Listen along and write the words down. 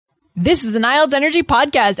This is an IELTS Energy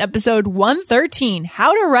Podcast, episode 113,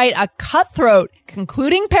 how to write a cutthroat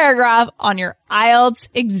concluding paragraph on your IELTS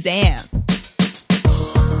exam.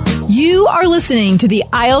 You are listening to the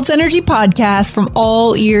IELTS Energy Podcast from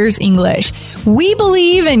All Ears English. We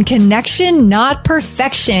believe in connection, not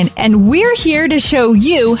perfection, and we're here to show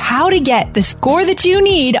you how to get the score that you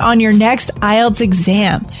need on your next IELTS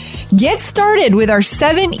exam. Get started with our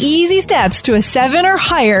 7 easy steps to a 7 or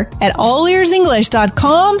higher at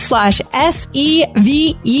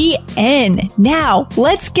allearsenglish.com/SEVEN. Now,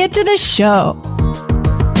 let's get to the show.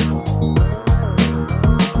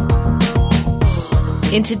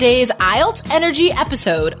 In today's IELTS Energy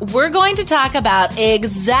episode, we're going to talk about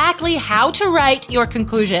exactly how to write your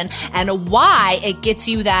conclusion and why it gets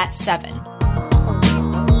you that 7.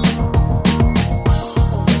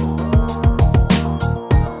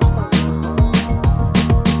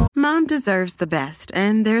 Mom deserves the best,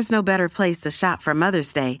 and there's no better place to shop for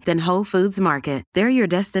Mother's Day than Whole Foods Market. They're your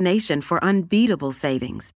destination for unbeatable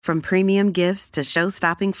savings, from premium gifts to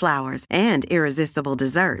show-stopping flowers and irresistible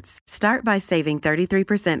desserts. Start by saving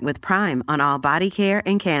 33% with Prime on all body care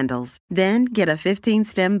and candles. Then get a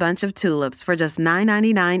 15-stem bunch of tulips for just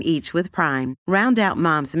 $9.99 each with Prime. Round out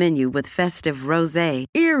Mom's menu with festive rosé,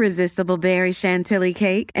 irresistible berry chantilly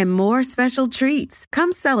cake, and more special treats.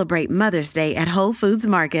 Come celebrate Mother's Day at Whole Foods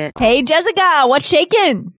Market. Hey, Jessica, what's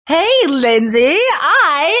shaking? Hey, Lindsay,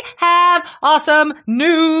 I have awesome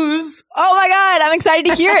news. Oh my God, I'm excited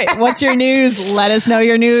to hear it. What's your news? Let us know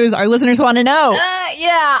your news. Our listeners want to know.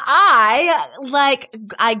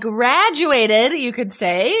 I graduated, you could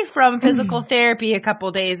say, from physical therapy a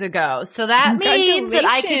couple days ago. So that means that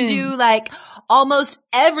I can do almost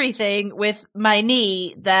everything with my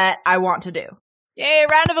knee that I want to do. Yay,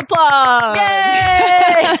 round of applause.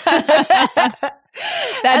 Yay!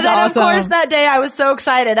 That's awesome. Of course, that day I was so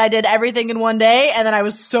excited. I did everything in one day, and then I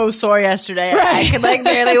was so sore yesterday. Right. I could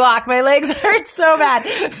barely walk. My legs hurt so bad.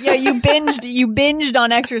 Yeah, you binged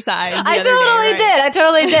on exercise. I totally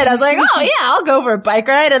did. I was like, oh yeah, I'll go for a bike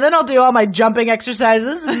ride, and then I'll do all my jumping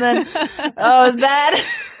exercises, and then, it was bad.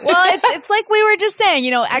 Well, it's like we were just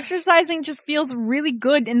saying, exercising just feels really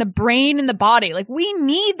good in the brain and the body. We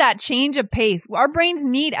need that change of pace. Our brains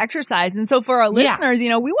need exercise. And so for our listeners, we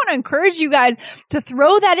want to encourage you guys to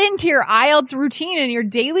throw that into your IELTS routine in your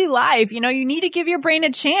daily life. You need to give your brain a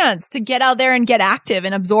chance to get out there and get active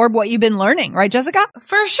and absorb what you've been learning. Right, Jessica?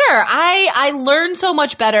 For sure. I learn so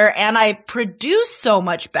much better and I produce so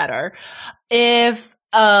much better if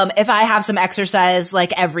I have some exercise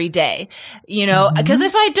every day, because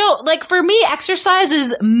if I don't, for me, exercise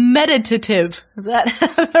is meditative. Is that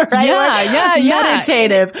the right word? Yeah.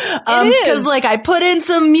 Meditative. Because I put in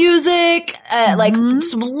some music,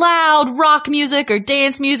 some loud rock music or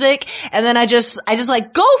dance music, and then I just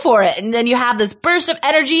go for it. And then you have this burst of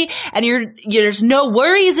energy and there's no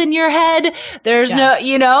worries in your head. There's no,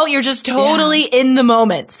 you're just totally in the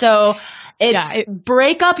moment. So,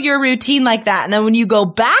 break up your routine like that. And then when you go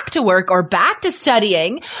back to work or back to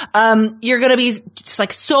studying, you're going to be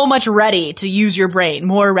just so much ready to use your brain,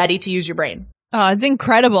 more ready to use your brain. Oh, it's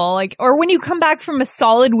incredible. Or when you come back from a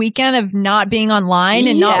solid weekend of not being online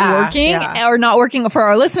and not working, or not working for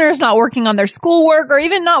our listeners, not working on their schoolwork, or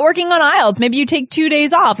even not working on IELTS. Maybe you take 2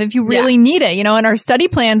 days off if you really need it. In our study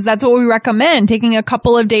plans, that's what we recommend, taking a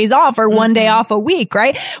couple of days off or 1 day off a week,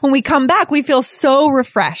 right? When we come back, we feel so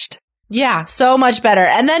refreshed. Yeah, so much better.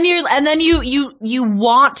 And then you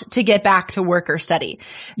want to get back to work or study.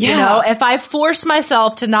 If I force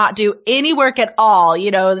myself to not do any work at all,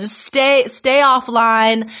 just stay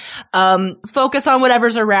offline, focus on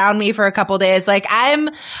whatever's around me for a couple days. I get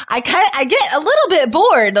a little bit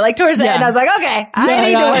bored, towards the end. I was like, okay, I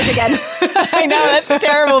need to work again. I know, that's a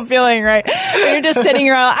terrible feeling, right? When you're just sitting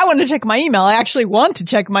around, I want to check my email. I actually want to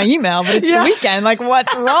check my email, but it's the weekend.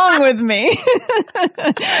 What's wrong with me?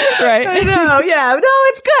 Right. I know, yeah. No,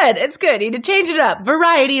 it's good. It's good. You need to change it up.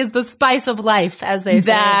 Variety is the spice of life, as they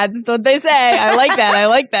say. That's what they say. I like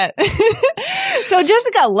that. So,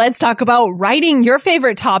 Jessica, let's talk about writing, your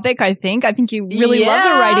favorite topic, I think. I think you really love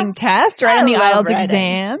the writing test, right? On the IELTS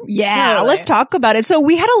exam. Yeah, totally. Let's talk about it. So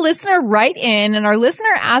we had a listener write in, and our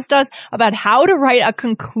listener asked us about how to write a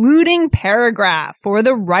concluding paragraph for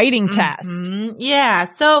the writing test. Yeah.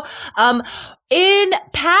 So, In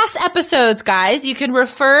past episodes, guys, you can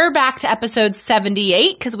refer back to episode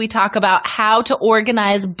 78 because we talk about how to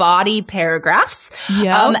organize body paragraphs.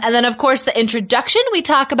 And then, of course, the introduction we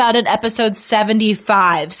talk about in episode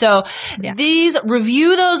 75. So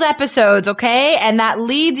review those episodes, okay? And that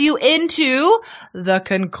leads you into the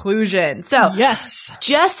conclusion. So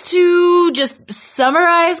just to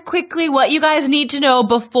summarize quickly what you guys need to know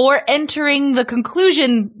before entering the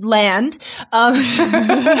conclusion land.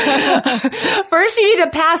 First, you need to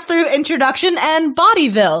pass through introduction and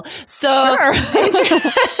Bodyville. So,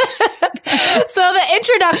 so the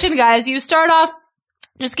introduction, guys, you start off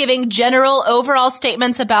just giving general overall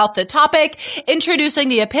statements about the topic, introducing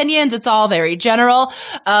the opinions. It's all very general.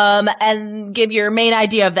 And give your main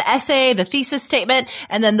idea of the essay, the thesis statement.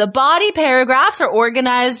 And then the body paragraphs are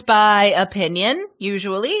organized by opinion,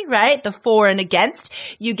 usually, right? The for and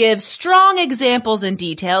against. You give strong examples and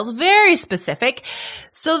details, very specific.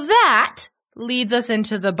 So that leads us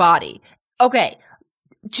into the body. Okay.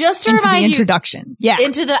 Just to remind you. Into the introduction. Yeah.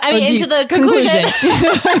 Into the conclusion.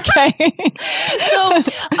 Okay. So,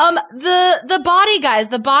 the body, guys,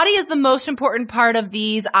 the body is the most important part of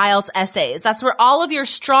these IELTS essays. That's where all of your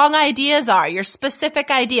strong ideas are, your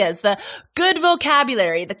specific ideas, the good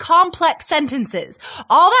vocabulary, the complex sentences.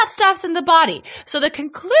 All that stuff's in the body. So the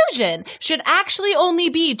conclusion should actually only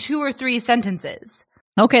be 2 or 3 sentences.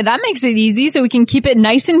 Okay, that makes it easy so we can keep it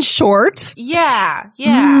nice and short. Yeah.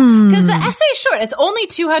 Because the essay is short. It's only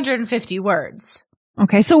 250 words.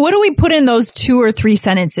 Okay, so what do we put in those 2 or 3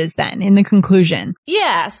 sentences then in the conclusion?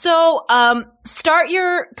 Yeah, so start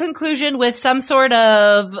your conclusion with some sort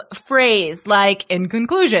of phrase like in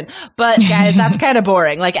conclusion. But guys, that's kind of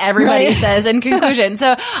boring. Like everybody says in conclusion.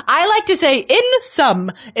 So I like to say in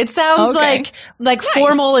sum. It sounds like nice.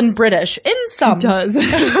 Formal and British. In sum. It does.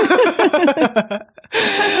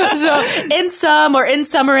 So in sum or in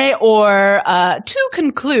summary or to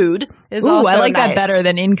conclude is also I like nice. that better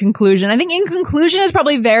than in conclusion. I think in conclusion is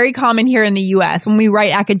probably very common here in the US when we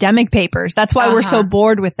write academic papers. That's why we're so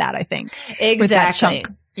bored with that, I think. Exactly. With that chunk.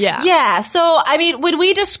 Yeah. So, I mean, when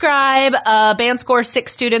we describe band score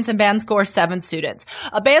 6 students and band score 7 students,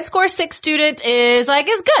 a band score 6 student is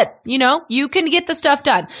good. You know, you can get the stuff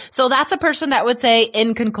done. So that's a person that would say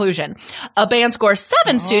in conclusion. A band score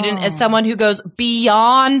 7 student is someone who goes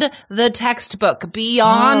beyond the textbook,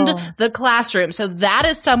 beyond the classroom. So that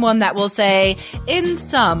is someone that will say in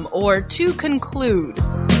sum or to conclude.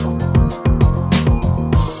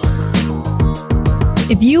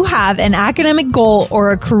 If you have an academic goal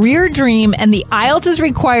or a career dream and the IELTS is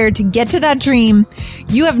required to get to that dream,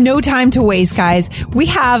 you have no time to waste, guys. We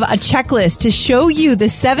have a checklist to show you the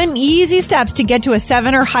 7 easy steps to get to a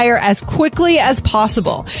 7 or higher as quickly as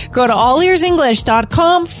possible. Go to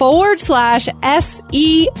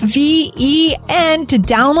allearsenglish.com/SEVEN to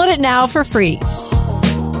download it now for free.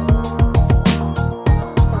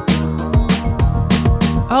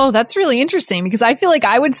 Oh, that's really interesting because I feel like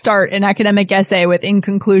I would start an academic essay with in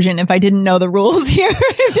conclusion if I didn't know the rules here.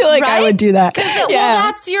 I feel like I would do that.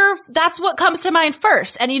 Well, that's what comes to mind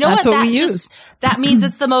first. And you know what? That means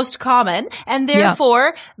it's the most common and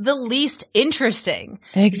therefore the least interesting.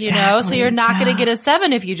 Exactly. You know, so you're not going to get a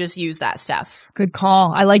 7 if you just use that stuff. Good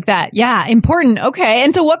call. I like that. Yeah. Important. Okay.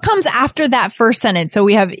 And so what comes after that first sentence? So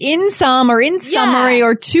we have in sum or in summary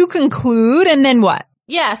or to conclude and then what?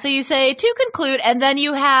 Yeah, so you say to conclude, and then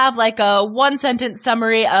you have like a 1-sentence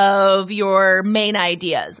summary of your main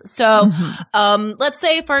ideas. So, let's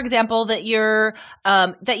say, for example, that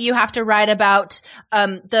that you have to write about,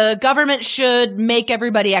 the government should make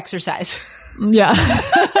everybody exercise. Yeah.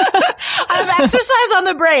 I have exercise on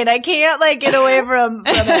the brain. I can't get away from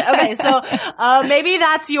it. Okay. So, maybe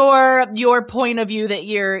that's your point of view that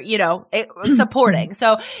you're, supporting.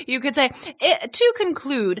 So you could say, to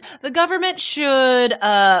conclude, the government should,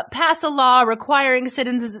 pass a law requiring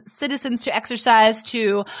citizens to exercise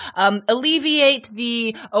to, alleviate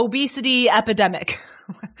the obesity epidemic.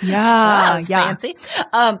 Yeah. That's fancy.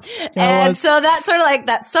 And so that sort of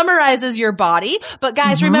that summarizes your body. But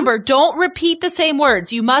guys, remember, don't repeat the same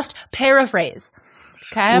words. You must paraphrase.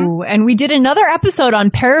 Okay. Ooh, and we did another episode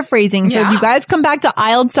on paraphrasing. So if you guys come back to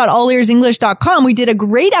IELTS.allearsenglish.com, we did a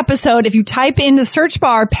great episode. If you type in the search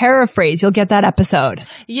bar paraphrase, you'll get that episode.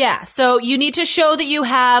 Yeah. So you need to show that you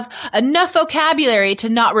have enough vocabulary to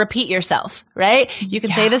not repeat yourself, right? You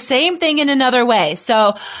can say the same thing in another way.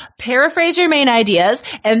 So paraphrase your main ideas,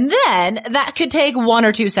 and then that could take 1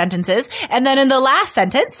 or 2 sentences. And then in the last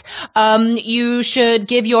sentence, you should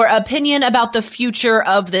give your opinion about the future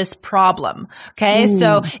of this problem. Okay.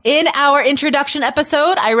 So in our introduction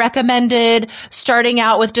episode, I recommended starting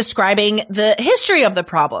out with describing the history of the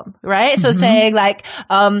problem, right? So saying like,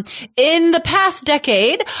 in the past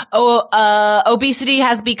decade, obesity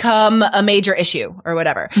has become a major issue or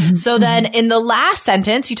whatever. So then in the last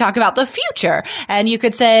sentence, you talk about the future, and you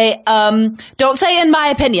could say, don't say in my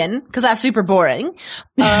opinion, because that's super boring.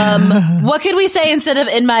 What could we say instead of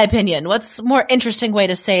in my opinion? What's a more interesting way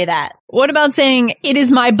to say that? What about saying, it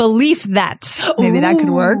is my belief that? Maybe that could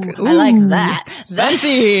work. Ooh, I like that. That's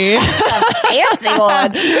a fancy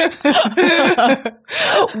one.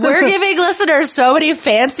 We're giving listeners so many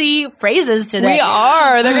fancy phrases today. We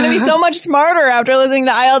are. They're going to be so much smarter after listening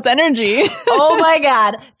to IELTS Energy. Oh my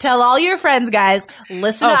God. Tell all your friends, guys.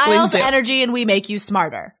 Listen to IELTS Energy and we make you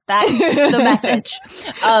smarter. That's the message.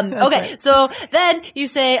 Okay. Right. So then you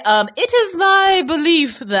say, it is my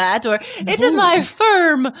belief that, or it is my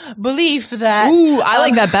firm belief that. Ooh, I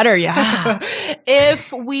like that better. Yeah.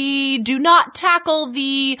 If we do not tackle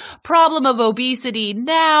the problem of obesity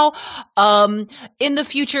now, in the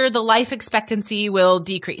future, the life expectancy will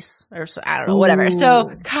decrease, or so, I don't know, whatever. So,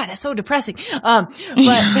 God, that's so depressing. But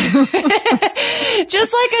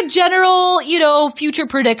just like a general, future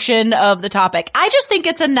prediction of the topic. I just think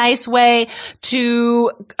it's a nice way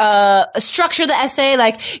to structure the essay.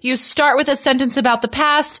 Like, you start with a sentence about the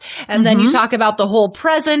past, and then you talk about the whole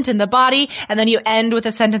present and the body, and then you end with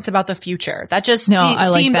a sentence about the future. That just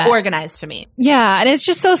seems organized to me. Yeah, and it's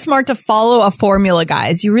just so smart to follow a formula,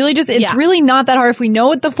 guys. You really it's really not that hard. If we know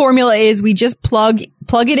what the formula is, we just plug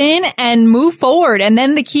it in and move forward. And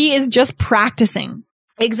then the key is just practicing.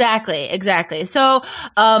 Exactly. So,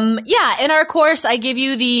 in our course, I give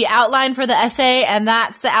you the outline for the essay, and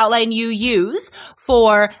that's the outline you use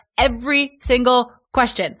for every single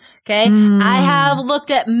question. Okay. I have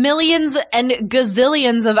looked at millions and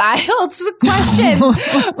gazillions of IELTS questions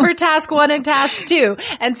for task 1 and task 2.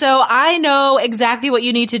 And so I know exactly what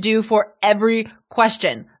you need to do for every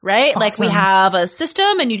question, right? Awesome. Like, we have a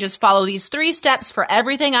system, and you just follow these 3 steps for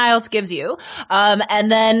everything IELTS gives you.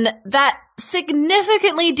 And then that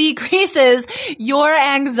significantly decreases your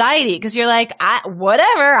anxiety, because you're like,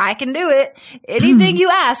 whatever, I can do it. Anything you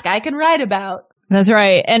ask, I can write about. That's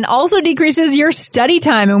right. And also decreases your study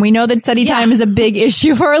time. And we know that study time is a big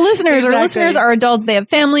issue for our listeners. Exactly. Our listeners are adults. They have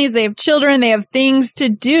families. They have children. They have things to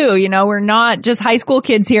do. We're not just high school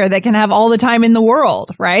kids here that can have all the time in the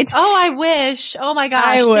world, right? Oh, I wish. Oh my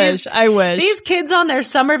gosh. I wish. These kids on their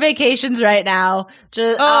summer vacations right now.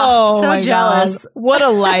 Just, so jealous. God. What a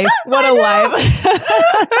life. What a life.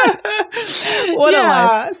 What a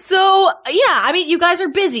life. So, you guys are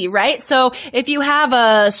busy, right? So if you have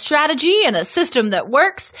a strategy and a system that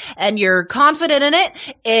works and you're confident in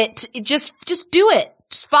it, just do it.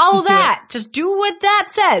 Just follow that. Just do what that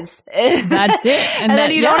says. That's it. And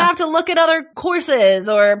then you don't have to look at other courses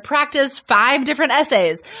or practice 5 different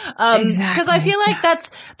essays. Exactly. Cause I feel like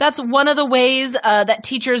that's one of the ways, that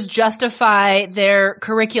teachers justify their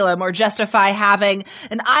curriculum or justify having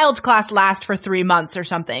an IELTS class last for 3 months or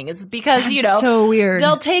something. Is because, so weird.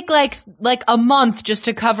 They'll take like a month just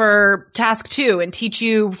to cover task 2 and teach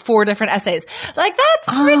you 4 different essays. Like,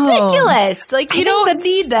 that's ridiculous. Like, you don't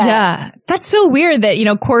need that. Yeah. That's so weird that,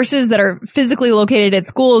 courses that are physically located at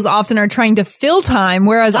schools often are trying to fill time,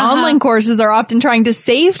 whereas online courses are often trying to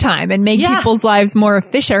save time and make people's lives more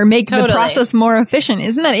efficient, or make the process more efficient.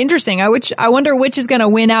 Isn't that interesting? I wonder which is going to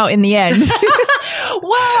win out in the end.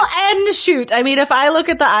 Well, and shoot, if I look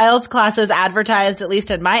at the IELTS classes advertised, at least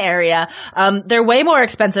in my area, they're way more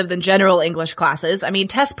expensive than general English classes.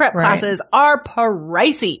 Test prep classes are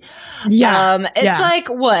pricey. Yeah. It's like,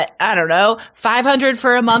 what? I don't know, $500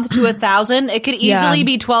 for a month to $1,000. It could easily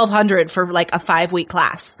be $1,200 for like a 5-week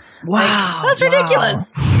class. Wow. That's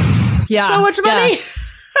ridiculous. Yeah. So much money. Yeah.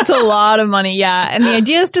 It's a lot of money, yeah. And the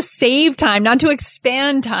idea is to save time, not to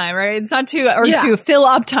expand time, right? It's not to fill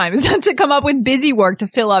up time. It's not to come up with busy work to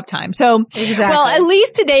fill up time. So, well, at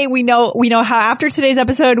least today we know how, after today's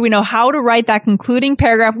episode, we know how to write that concluding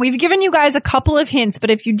paragraph. We've given you guys a couple of hints, but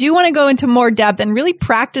if you do want to go into more depth and really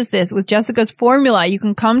practice this with Jessica's formula, you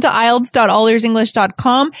can come to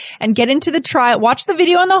IELTS.allearsenglish.com and get into the trial, watch the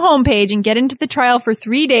video on the homepage and get into the trial for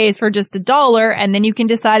 3 days for just $1, and then you can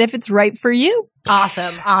decide if it's right for you.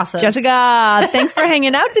 Awesome. Jessica, thanks for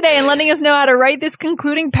hanging out today and letting us know how to write this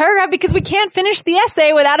concluding paragraph, because we can't finish the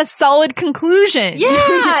essay without a solid conclusion.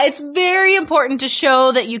 Yeah, it's very important to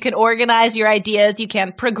show that you can organize your ideas, you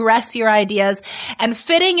can progress your ideas, and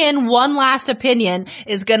fitting in one last opinion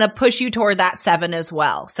is going to push you toward that 7 as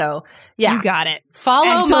well. So, yeah. You got it.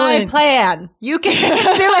 Follow my plan. You can do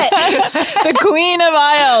it. The queen of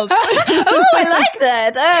IELTS. Oh, I like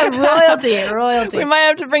that. Royalty. We might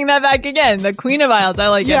have to bring that back again. The queen Queen of IELTS. I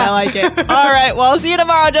like it. I like it. All right. Well, I'll see you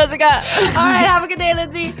tomorrow, Jessica. All right. Have a good day,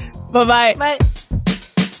 Lindsay. Bye-bye. Bye.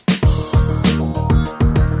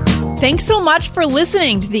 Thanks so much for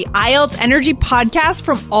listening to the IELTS Energy Podcast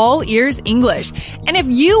from All Ears English. And if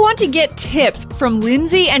you want to get tips from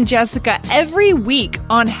Lindsay and Jessica every week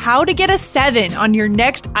on how to get a 7 on your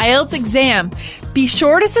next IELTS exam, be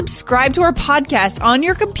sure to subscribe to our podcast on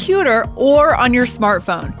your computer or on your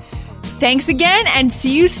smartphone. Thanks again and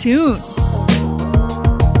see you soon.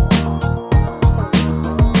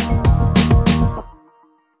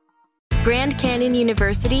 Grand Canyon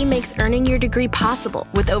University makes earning your degree possible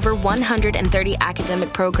with over 130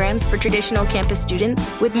 academic programs for traditional campus students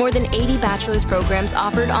with more than 80 bachelor's programs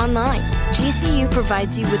offered online. GCU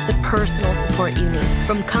provides you with the personal support you need,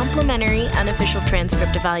 from complimentary unofficial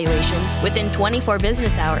transcript evaluations within 24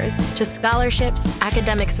 business hours to scholarships,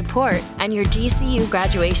 academic support, and your GCU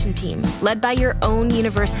graduation team, led by your own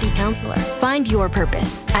university counselor. Find your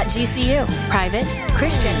purpose at GCU. Private,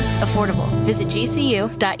 Christian, affordable. Visit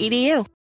gcu.edu.